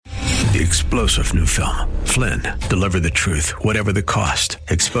The explosive new film, Flynn, deliver the truth, whatever the cost,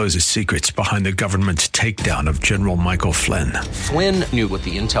 exposes secrets behind the government's takedown of General Michael Flynn. Flynn knew what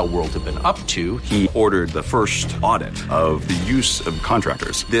the intel world had been up to. He ordered the first audit of the use of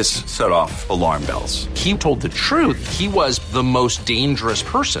contractors. This set off alarm bells. He told the truth. He was the most dangerous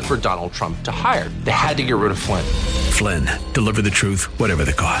person for Donald Trump to hire. They had to get rid of Flynn. Flynn, deliver the truth, whatever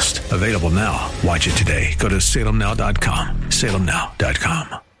the cost. Available now. Watch it today. Go to salemnow.com.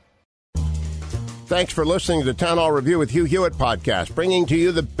 salemnow.com. Thanks for listening to the Town Hall Review with Hugh Hewitt podcast, bringing to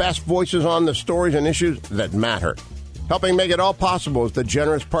you the best voices on the stories and issues that matter. Helping make it all possible is the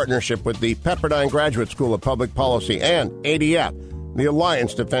generous partnership with the Pepperdine Graduate School of Public Policy and ADF, the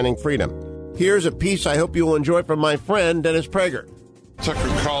Alliance Defending Freedom. Here's a piece I hope you'll enjoy from my friend, Dennis Prager.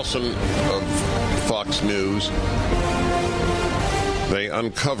 Tucker Carlson of Fox News, they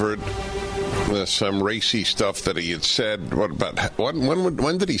uncovered some racy stuff that he had said.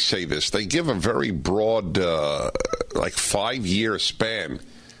 When did he say this? They give a very broad, 5-year span.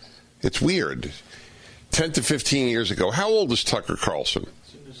 It's weird. 10 to 15 years ago. How old is Tucker Carlson?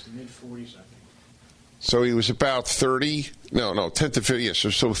 In his mid-40s, I think. So he was about 30? No, 10 to 50. Yes,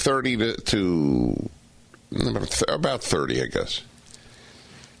 so 30 to about 30, I guess.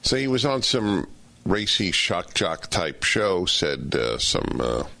 So he was on some racy shock jock type show, said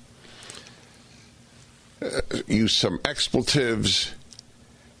used some expletives,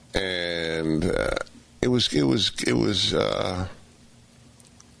 and it was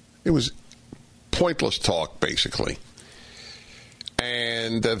pointless talk, basically.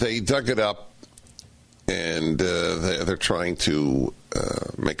 And they dug it up, and they're trying to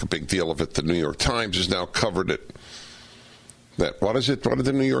make a big deal of it. The New York Times has now covered it. What is it? What did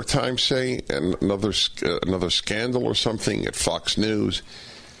the New York Times say? Another scandal or something at Fox News.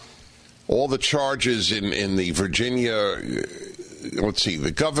 All the charges in the Virginia, let's see,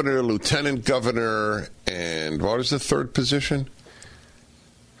 the governor, lieutenant governor, and what is the third position?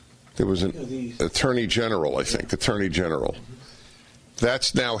 There was an attorney general, I think, attorney general.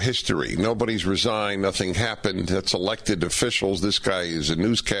 That's now history. Nobody's resigned. Nothing happened. That's elected officials. This guy is a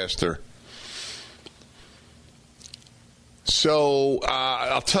newscaster. So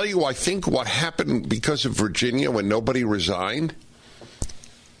I'll tell you, I think what happened because of Virginia when nobody resigned,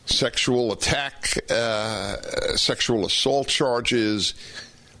 sexual attack, sexual assault charges,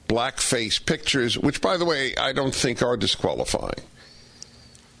 blackface pictures, which, by the way, I don't think are disqualifying.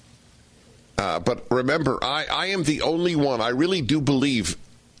 But remember, I am the only one. I really do believe.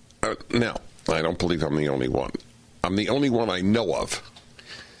 Now, I don't believe I'm the only one. I'm the only one I know of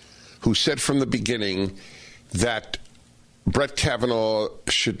who said from the beginning that Brett Kavanaugh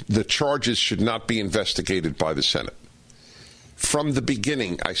the charges should not be investigated by the Senate. From the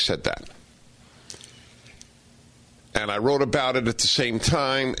beginning, I said that. And I wrote about it at the same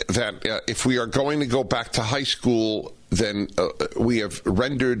time that if we are going to go back to high school, then we have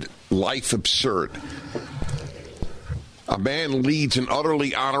rendered life absurd. A man leads an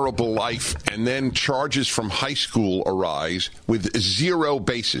utterly honorable life, and then charges from high school arise with zero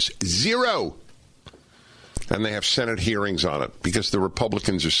basis. Zero! And they have Senate hearings on it because the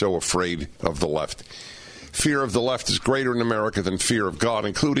Republicans are so afraid of the left. Fear of the left is greater in America than fear of God,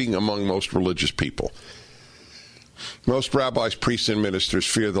 including among most religious people. Most rabbis, priests, and ministers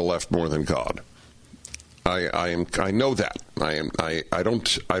fear the left more than God. I know that. I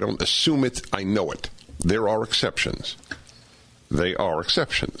don't assume it. I know it. There are exceptions. They are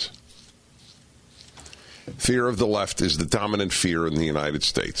exceptions. Fear of the left is the dominant fear in the United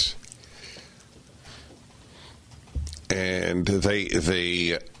States. And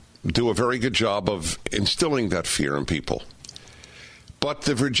they do a very good job of instilling that fear in people. But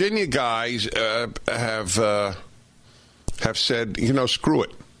the Virginia guys have said, screw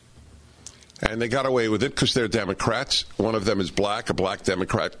it. And they got away with it because they're Democrats. One of them is black. A black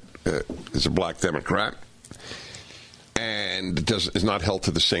Democrat is a black Democrat. And is not held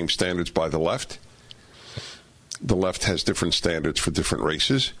to the same standards by the left. The left has different standards for different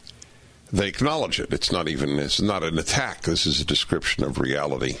races. They acknowledge it. It's not an attack. This is a description of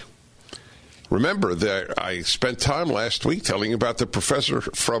reality. Remember that I spent time last week telling you about the professor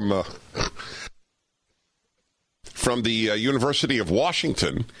from the University of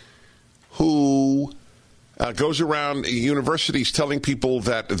Washington who goes around universities telling people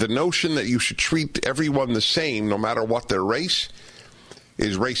that the notion that you should treat everyone the same no matter what their race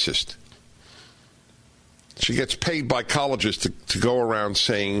is racist. She gets paid by colleges to go around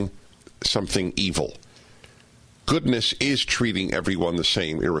saying something evil. Goodness is treating everyone the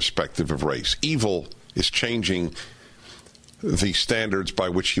same, irrespective of race. Evil is changing the standards by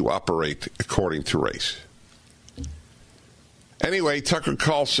which you operate according to race. Anyway, Tucker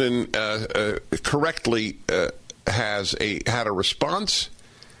Carlson correctly had a response,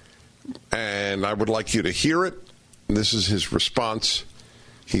 and I would like you to hear it. This is his response.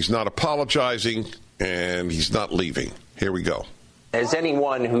 He's not apologizing, and he's not leaving. Here we go. As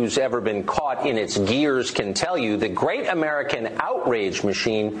anyone who's ever been caught in its gears can tell you, the great American outrage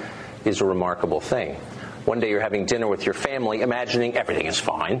machine is a remarkable thing. One day you're having dinner with your family, imagining everything is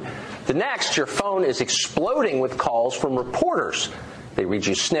fine. The next, your phone is exploding with calls from reporters. They read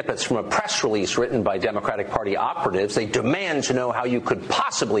you snippets from a press release written by Democratic Party operatives. They demand to know how you could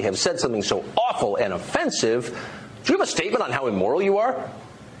possibly have said something so awful and offensive. Do you have a statement on how immoral you are?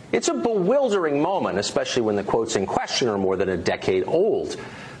 It's a bewildering moment, especially when the quotes in question are more than a decade old.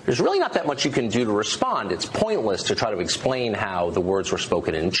 There's really not that much you can do to respond. It's pointless to try to explain how the words were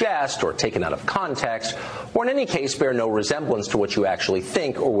spoken in jest or taken out of context, or in any case bear no resemblance to what you actually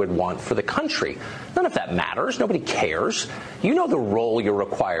think or would want for the country. None of that matters. Nobody cares. You know the role you're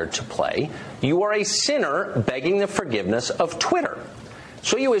required to play. You are a sinner begging the forgiveness of Twitter.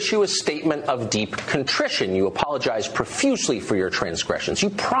 So you issue a statement of deep contrition. You apologize profusely for your transgressions.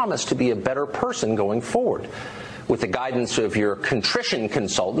 You promise to be a better person going forward. With the guidance of your contrition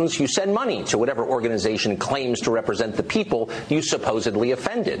consultants, you send money to whatever organization claims to represent the people you supposedly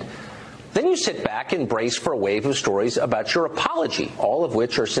offended. Then you sit back and brace for a wave of stories about your apology, all of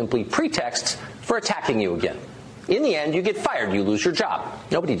which are simply pretexts for attacking you again. In the end, you get fired. You lose your job.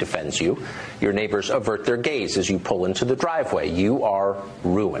 Nobody defends you. Your neighbors avert their gaze as you pull into the driveway. You are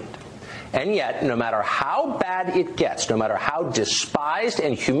ruined. And yet, no matter how bad it gets, no matter how despised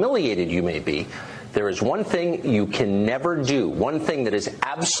and humiliated you may be, there is one thing you can never do, one thing that is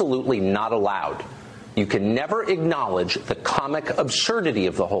absolutely not allowed. You can never acknowledge the comic absurdity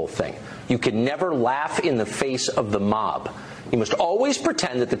of the whole thing. You can never laugh in the face of the mob. You must always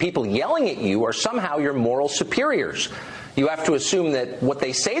pretend that the people yelling at you are somehow your moral superiors. You have to assume that what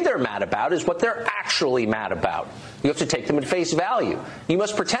they say they're mad about is what they're actually mad about. You have to take them at face value. You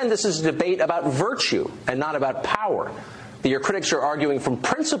must pretend this is a debate about virtue and not about power. That your critics are arguing from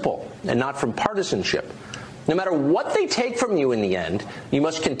principle and not from partisanship. No matter what they take from you in the end, you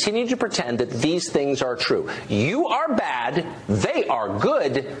must continue to pretend that these things are true. You are bad, they are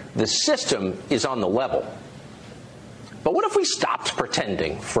good, the system is on the level. But what if we stopped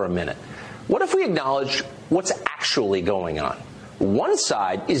pretending for a minute? What if we acknowledged what's actually going on? One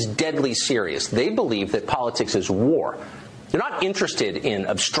side is deadly serious. They believe that politics is war. They're not interested in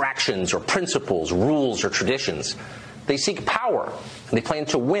abstractions or principles, rules or traditions. They seek power, and they plan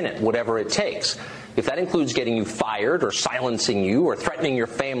to win it, whatever it takes. If that includes getting you fired or silencing you or threatening your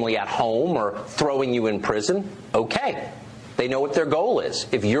family at home or throwing you in prison, okay. They know what their goal is.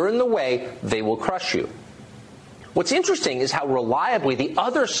 If you're in the way, they will crush you. What's interesting is how reliably the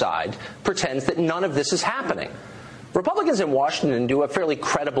other side pretends that none of this is happening. Republicans in Washington do a fairly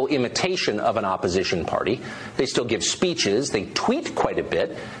credible imitation of an opposition party. They still give speeches. They tweet quite a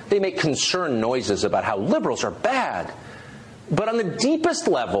bit. They make concerned noises about how liberals are bad. But on the deepest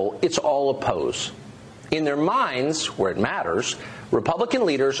level, it's all a pose. In their minds, where it matters, Republican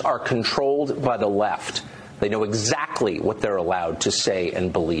leaders are controlled by the left. They know exactly what they're allowed to say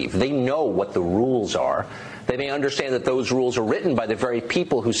and believe. They know what the rules are. They may understand that those rules are written by the very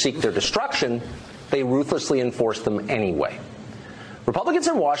people who seek their destruction. They ruthlessly enforce them anyway. Republicans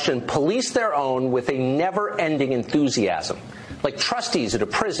in Washington police their own with a never-ending enthusiasm. Like trustees at a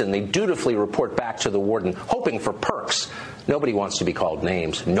prison, they dutifully report back to the warden, hoping for perks. Nobody wants to be called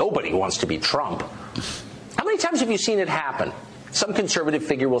names. Nobody wants to be Trump. How many times have you seen it happen? Some conservative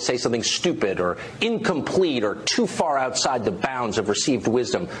figure will say something stupid or incomplete or too far outside the bounds of received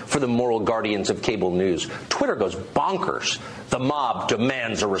wisdom for the moral guardians of cable news. Twitter goes bonkers. The mob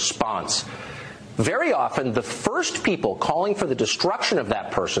demands a response. Very often, the first people calling for the destruction of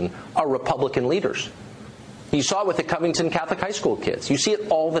that person are Republican leaders. You saw it with the Covington Catholic High School kids. You see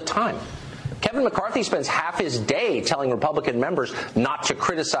it all the time. Kevin McCarthy spends half his day telling Republican members not to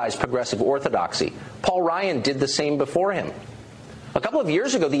criticize progressive orthodoxy. Paul Ryan did the same before him. A couple of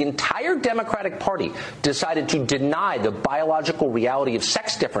years ago, the entire Democratic Party decided to deny the biological reality of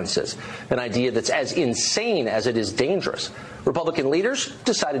sex differences, an idea that's as insane as it is dangerous. Republican leaders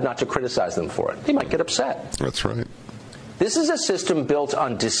decided not to criticize them for it. They might get upset. That's right. This is a system built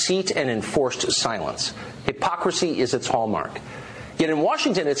on deceit and enforced silence. Hypocrisy is its hallmark. Yet in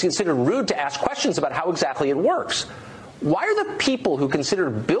Washington, it's considered rude to ask questions about how exactly it works. Why are the people who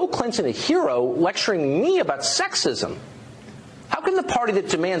considered Bill Clinton a hero lecturing me about sexism? How can the party that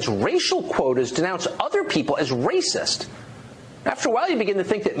demands racial quotas denounce other people as racist? After a while, you begin to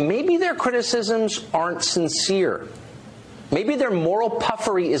think that maybe their criticisms aren't sincere. Maybe their moral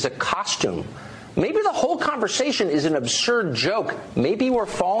puffery is a costume. Maybe the whole conversation is an absurd joke. Maybe we're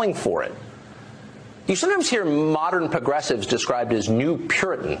falling for it. You sometimes hear modern progressives described as new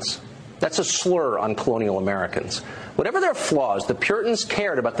Puritans. That's a slur on colonial Americans. Whatever their flaws, the Puritans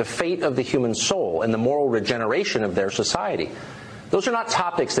cared about the fate of the human soul and the moral regeneration of their society. Those are not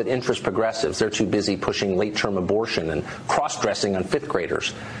topics that interest progressives. They're too busy pushing late-term abortion and cross-dressing on fifth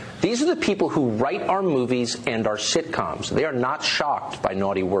graders. These are the people who write our movies and our sitcoms. They are not shocked by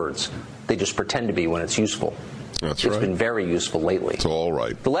naughty words. They just pretend to be when it's useful. That's right. It's been very useful lately. It's all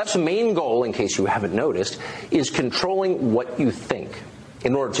right. The left's main goal, in case you haven't noticed, is controlling what you think.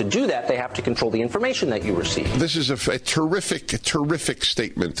 In order to do that, they have to control the information that you receive. This is a terrific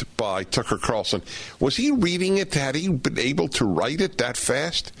statement by Tucker Carlson. Was he reading it? Had he been able to write it that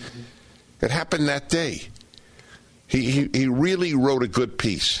fast? It happened that day. He really wrote a good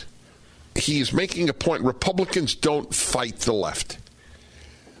piece. He's making a point. Republicans don't fight the left.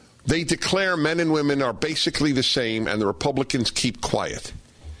 They declare men and women are basically the same, and the Republicans keep quiet.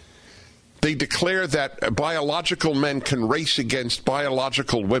 They declare that biological men can race against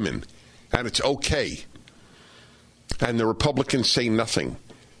biological women, and it's okay. And the Republicans say nothing.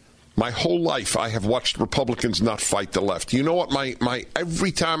 My whole life, I have watched Republicans not fight the left. You know what?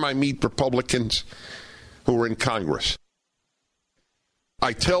 Every time I meet Republicans who are in Congress,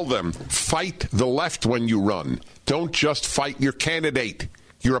 I tell them, fight the left when you run. Don't just fight your candidate,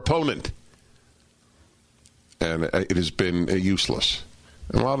 your opponent. And it has been useless.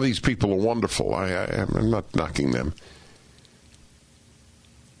 And a lot of these people are wonderful. I'm not knocking them.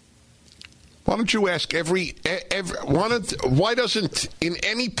 Why don't you ask why doesn't, in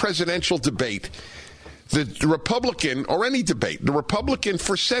any presidential debate, the Republican, or any debate, the Republican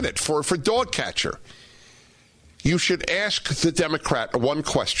for Senate, for dog catcher, you should ask the Democrat one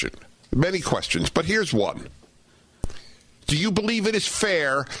question. Many questions, but here's one. Do you believe it is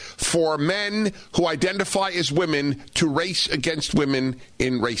fair for men who identify as women to race against women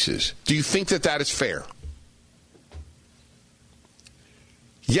in races? Do you think that is fair?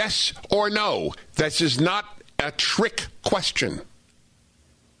 Yes or no? This is not a trick question.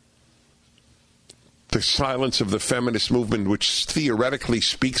 The silence of the feminist movement, which theoretically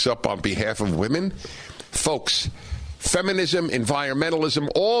speaks up on behalf of women. Folks, feminism, environmentalism,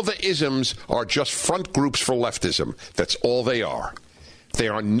 all the isms are just front groups for leftism. That's all they are. They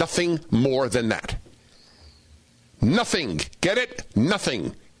are nothing more than that. Nothing. Get it?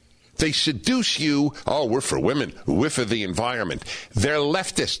 Nothing. They seduce you. Oh, we're for women. We're for the environment. They're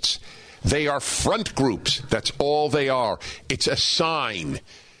leftists. They are front groups. That's all they are. It's a sign.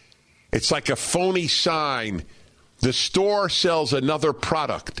 It's like a phony sign. The store sells another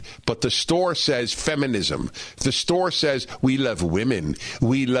product, but the store says feminism. The store says we love women.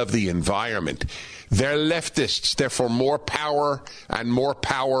 We love the environment. They're leftists. They're for more power and more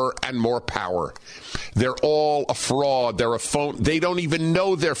power and more power. They're all a fraud. They're a phone. They don't even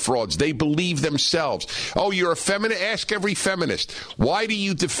know they're frauds. They believe themselves. Oh, you're a feminist? Ask every feminist. Why do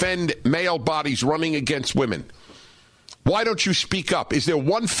you defend male bodies running against women? Why don't you speak up? Is there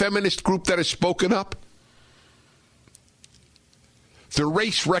one feminist group that has spoken up? The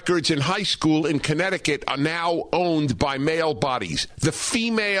race records in high school in Connecticut are now owned by male bodies. The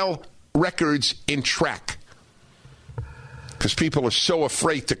female records in track. Because people are so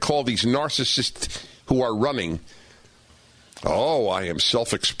afraid to call these narcissists who are running, oh, I am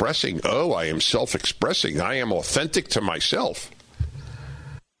self-expressing. Oh, I am self-expressing. I am authentic to myself.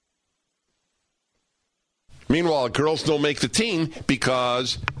 Meanwhile, girls don't make the team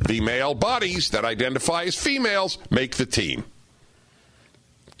because the male bodies that identify as females make the team.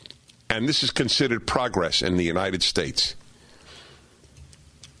 And this is considered progress in the United States.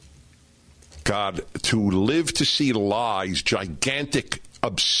 God, to live to see lies, gigantic,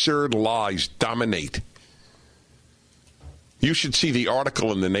 absurd lies dominate. You should see the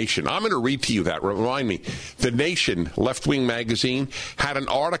article in The Nation. I'm going to read to you that. Remind me. The Nation, left-wing magazine, had an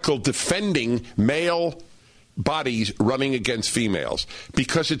article defending male bodies running against females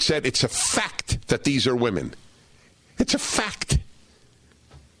because it said it's a fact that these are women. It's a fact.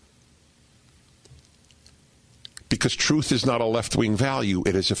 Because truth is not a left-wing value.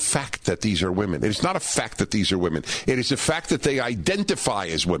 It is a fact that these are women. It is not a fact that these are women. It is a fact that they identify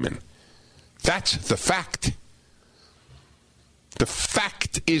as women. That's the fact. The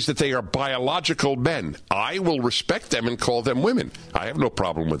fact is that they are biological men. I will respect them and call them women. I have no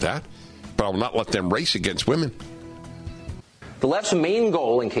problem with that. But I will not let them race against women. The left's main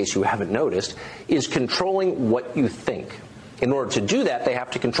goal, in case you haven't noticed, is controlling what you think. In order to do that, they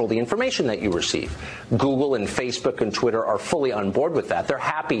have to control the information that you receive. Google and Facebook and Twitter are fully on board with that. They're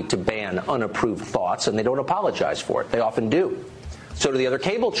happy to ban unapproved thoughts, and they don't apologize for it. They often do. So do the other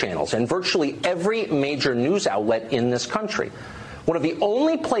cable channels and virtually every major news outlet in this country. One of the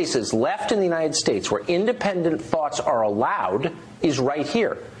only places left in the United States where independent thoughts are allowed is right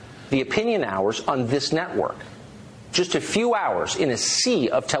here, the opinion hours on this network. Just a few hours in a sea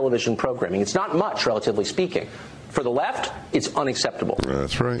of television programming. It's not much, relatively speaking. For the left, it's unacceptable.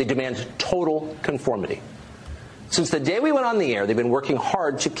 That's right. They demand total conformity. Since the day we went on the air, they've been working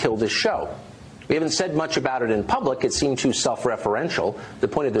hard to kill this show. We haven't said much about it in public. It seemed too self-referential. The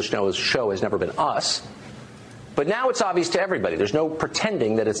point of this show has never been us. But now it's obvious to everybody. There's no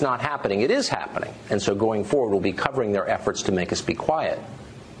pretending that it's not happening. It is happening. And so going forward, we'll be covering their efforts to make us be quiet.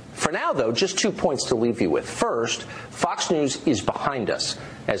 For now, though, just 2 points to leave you with. First, Fox News is behind us,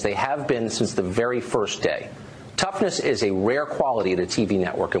 as they have been since the very first day. Toughness is a rare quality at a TV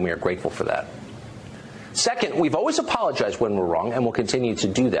network, and we are grateful for that. Second, we've always apologized when we're wrong, and we'll continue to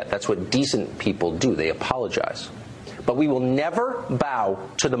do that. That's what decent people do. They apologize. But we will never bow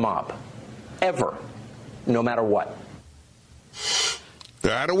to the mob. Ever. No matter what.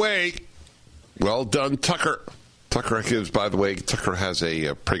 That away. Well done, Tucker. Tucker gives, by the way, Tucker has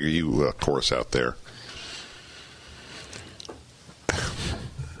a PragerU course out there.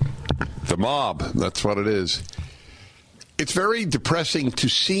 The mob, that's what it is. It's very depressing to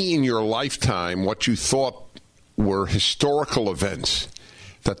see in your lifetime what you thought were historical events,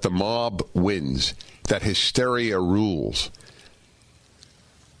 that the mob wins, that hysteria rules.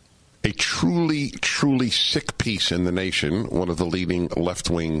 A truly, truly sick piece in the nation, one of the leading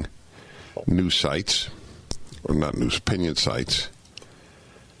left-wing news sites, or not news, opinion sites,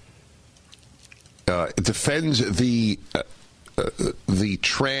 defends the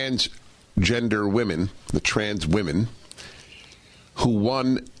transgender women, the trans women, who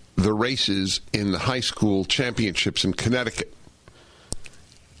won the races in the high school championships in Connecticut.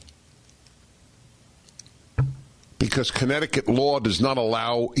 Because Connecticut law does not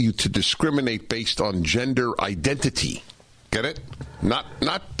allow you to discriminate based on gender identity. Get it?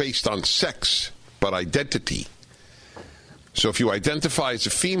 Not based on sex, but identity. So if you identify as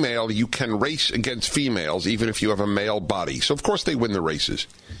a female, you can race against females, even if you have a male body. So, of course, they win the races.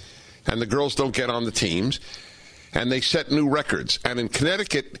 And the girls don't get on the teams. And they set new records. And in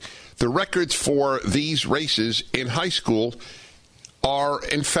Connecticut, the records for these races in high school are,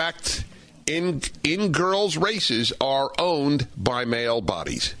 in fact, in girls' races, are owned by male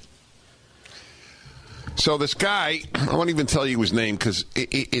bodies. So this guy, I won't even tell you his name because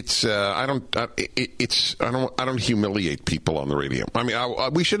I don't humiliate people on the radio. I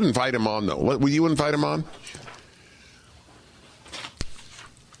mean, we should invite him on though. Will you invite him on?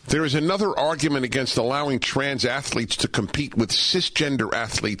 There is another argument against allowing trans athletes to compete with cisgender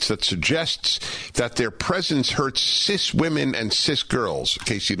athletes that suggests that their presence hurts cis women and cis girls. In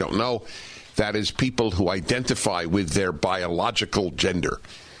case you don't know, that is people who identify with their biological gender.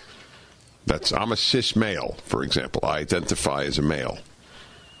 I'm a cis male, for example. I identify as a male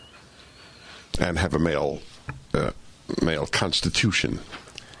and have a male constitution.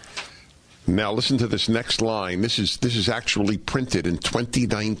 Now listen to this next line. This is actually printed in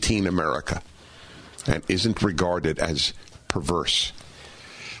 2019 America and isn't regarded as perverse.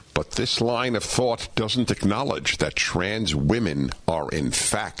 But this line of thought doesn't acknowledge that trans women are in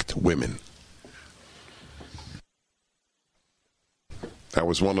fact women. That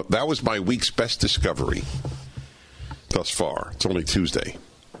was my week's best discovery thus far. It's only Tuesday.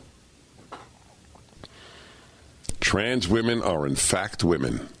 Trans women are in fact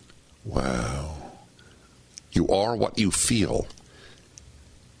women. Wow. You are what you feel.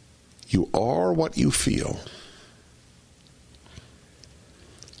 You are what you feel.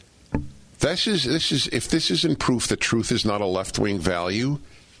 This is if this isn't proof that truth is not a left-wing value,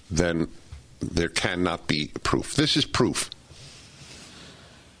 then there cannot be proof. This is proof.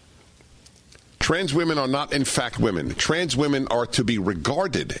 Trans women are not in fact women. Trans women are to be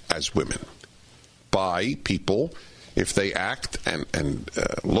regarded as women by people if they act and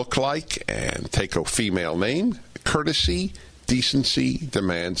look like and take a female name. Courtesy, decency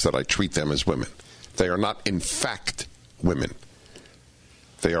demands that I treat them as women. They are not in fact women.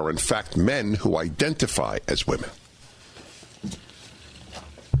 They are in fact men who identify as women.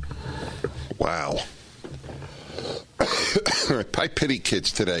 Wow. I pity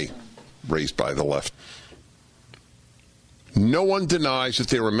kids today raised by the left. No one denies that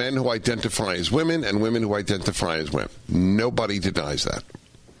there are men who identify as women and women who identify as women. Nobody denies that.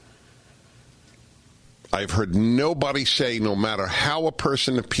 I've heard nobody say no matter how a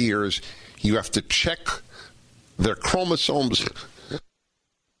person appears, you have to check their chromosomes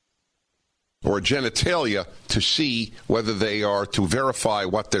or genitalia to see whether they are, to verify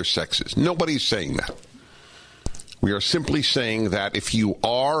what their sex is. Nobody's saying that. We are simply saying that if you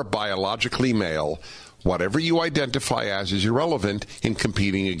are biologically male, whatever you identify as is irrelevant in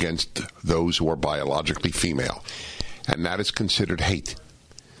competing against those who are biologically female. And that is considered hate.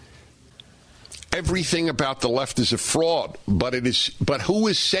 Everything about the left is a fraud, but who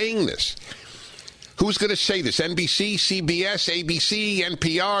is saying this? Who's going to say this? NBC, CBS, ABC,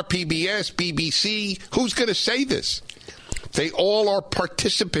 NPR, PBS, BBC? Who's going to say this? They all are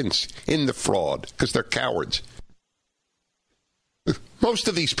participants in the fraud because they're cowards. Most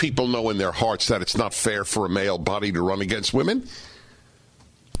of these people know in their hearts that it's not fair for a male body to run against women.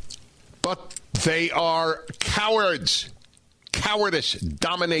 But they are cowards. Cowardice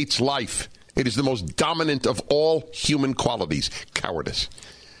dominates life. It is the most dominant of all human qualities, cowardice.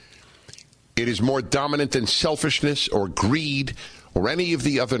 It is more dominant than selfishness or greed or any of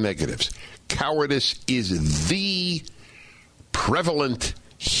the other negatives. Cowardice is the prevalent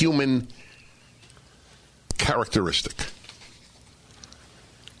human characteristic.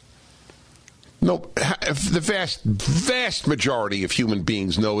 No, the vast majority of human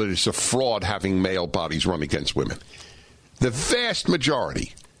beings know that it's a fraud having male bodies run against women. The vast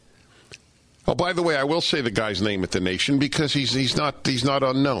majority. Oh, by the way, I will say the guy's name at The Nation because he's not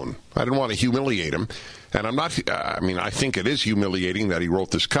unknown. I didn't want to humiliate him, and I'm not. I think it is humiliating that he wrote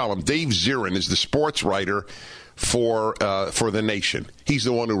this column. Dave Zirin is the sports writer for The Nation. He's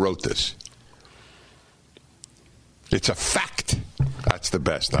the one who wrote this. It's a fact. That's the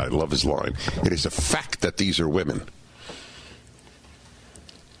best. I love his line. It is a fact that these are women.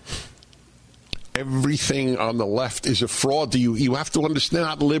 Everything on the left is a fraud. You have to understand,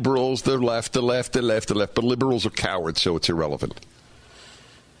 not liberals, the left, but liberals are cowards, so it's irrelevant.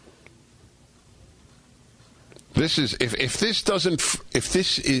 This is if this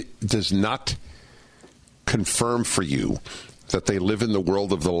does not confirm for you that they live in the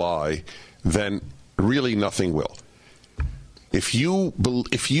world of the lie, then really nothing will. If you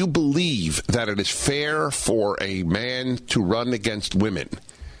believe that it is fair for a man to run against women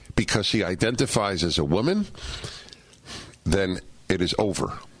because he identifies as a woman, then it is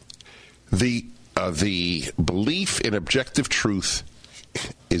over. The belief in objective truth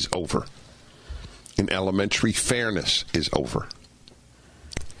is over. In elementary fairness is over.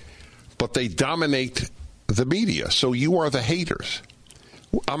 But they dominate the media, so you are the haters.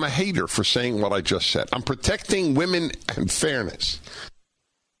 I'm a hater for saying what I just said. I'm protecting women and fairness.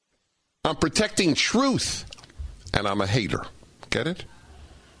 I'm protecting truth, and I'm a hater. Get it?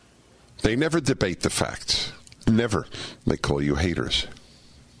 They never debate the facts. Never. They call you haters.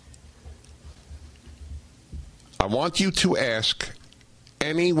 I want you to ask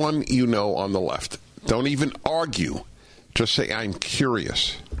anyone you know on the left. Don't even argue. Just say, I'm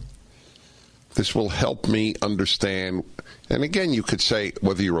curious. This will help me understand. And again, you could say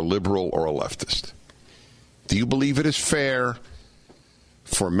whether you're a liberal or a leftist. Do you believe it is fair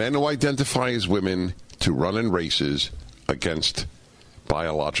for men who identify as women to run in races against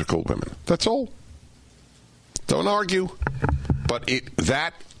biological women? That's all. Don't argue. But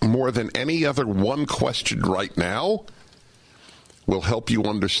that, more than any other one question right now, will help you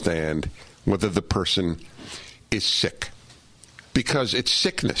understand whether the person is sick. Because it's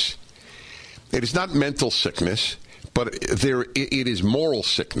sickness. It is not mental sickness, but it is moral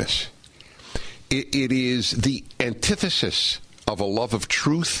sickness. It is the antithesis of a love of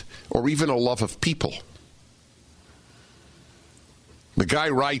truth or even a love of people. The guy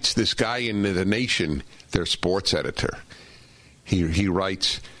writes, this guy in The Nation, their sports editor, he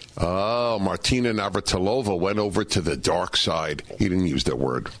writes, Martina Navratilova went over to the dark side. He didn't use that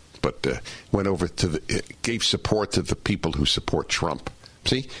word, but went over to gave support to the people who support Trump.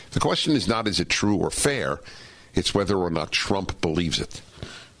 See, the question is not is it true or fair, it's whether or not Trump believes it.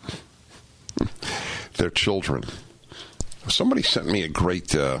 Their children. Somebody sent me a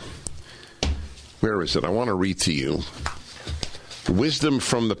great, where is it? I want to read to you. Wisdom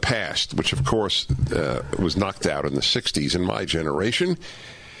from the past, which of course was knocked out in the 60s in my generation,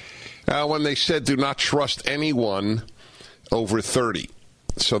 when they said do not trust anyone over 30.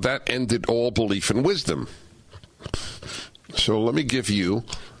 So that ended all belief in wisdom. So let me give you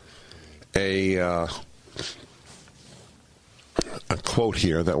a quote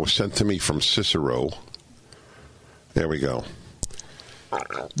here that was sent to me from Cicero. There we go.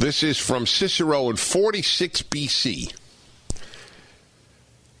 This is from Cicero in 46 BC.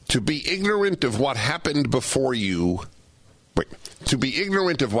 To be ignorant of what happened before you, to be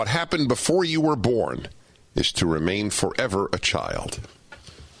ignorant of what happened before you were born is to remain forever a child.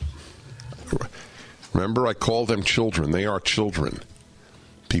 Remember, I call them children. They are children,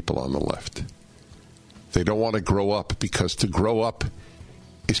 people on the left. They don't want to grow up because to grow up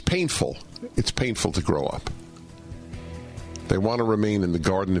is painful. It's painful to grow up. They want to remain in the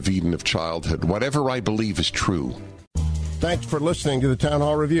Garden of Eden of childhood. Whatever I believe is true. Thanks for listening to the Town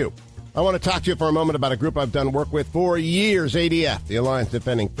Hall Review. I want to talk to you for a moment about a group I've done work with for years, ADF, the Alliance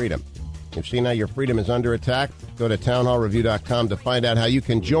Defending Freedom. You've seen how your freedom is under attack? Go to townhallreview.com to find out how you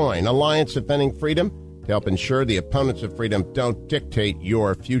can join Alliance Defending Freedom to help ensure the opponents of freedom don't dictate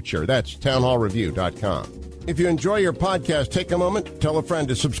your future. That's townhallreview.com. If you enjoy your podcast, take a moment, tell a friend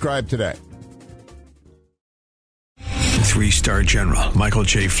to subscribe today. 3-star General Michael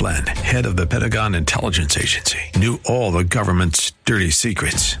J. Flynn, head of the Pentagon Intelligence Agency, knew all the government's dirty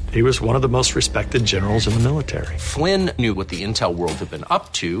secrets. He was one of the most respected generals in the military. Flynn knew what the intel world had been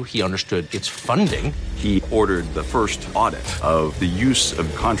up to. He understood its funding. He ordered the first audit of the use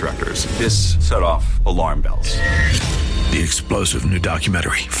of contractors. This set off alarm bells. The explosive new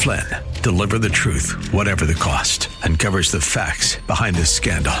documentary, Flynn, Deliver the Truth, Whatever the Cost, uncovers the facts behind this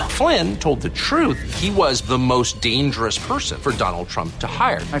scandal. Flynn told the truth. He was the most dangerous person for Donald Trump to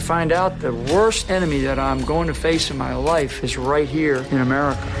hire. I find out the worst enemy that I'm going to face in my life is right here in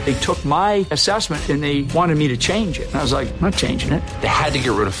America. They took my assessment and they wanted me to change it. And I was like, I'm not changing it. They had to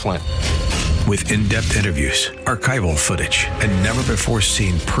get rid of Flynn. With in-depth interviews, archival footage, and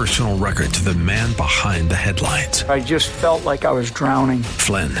never-before-seen personal records of the man behind the headlines. I just felt like I was drowning.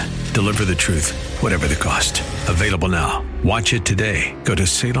 Flynn, Deliver the Truth, Whatever the Cost. Available now. Watch it today. Go to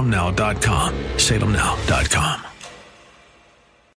salemnow.com. salemnow.com.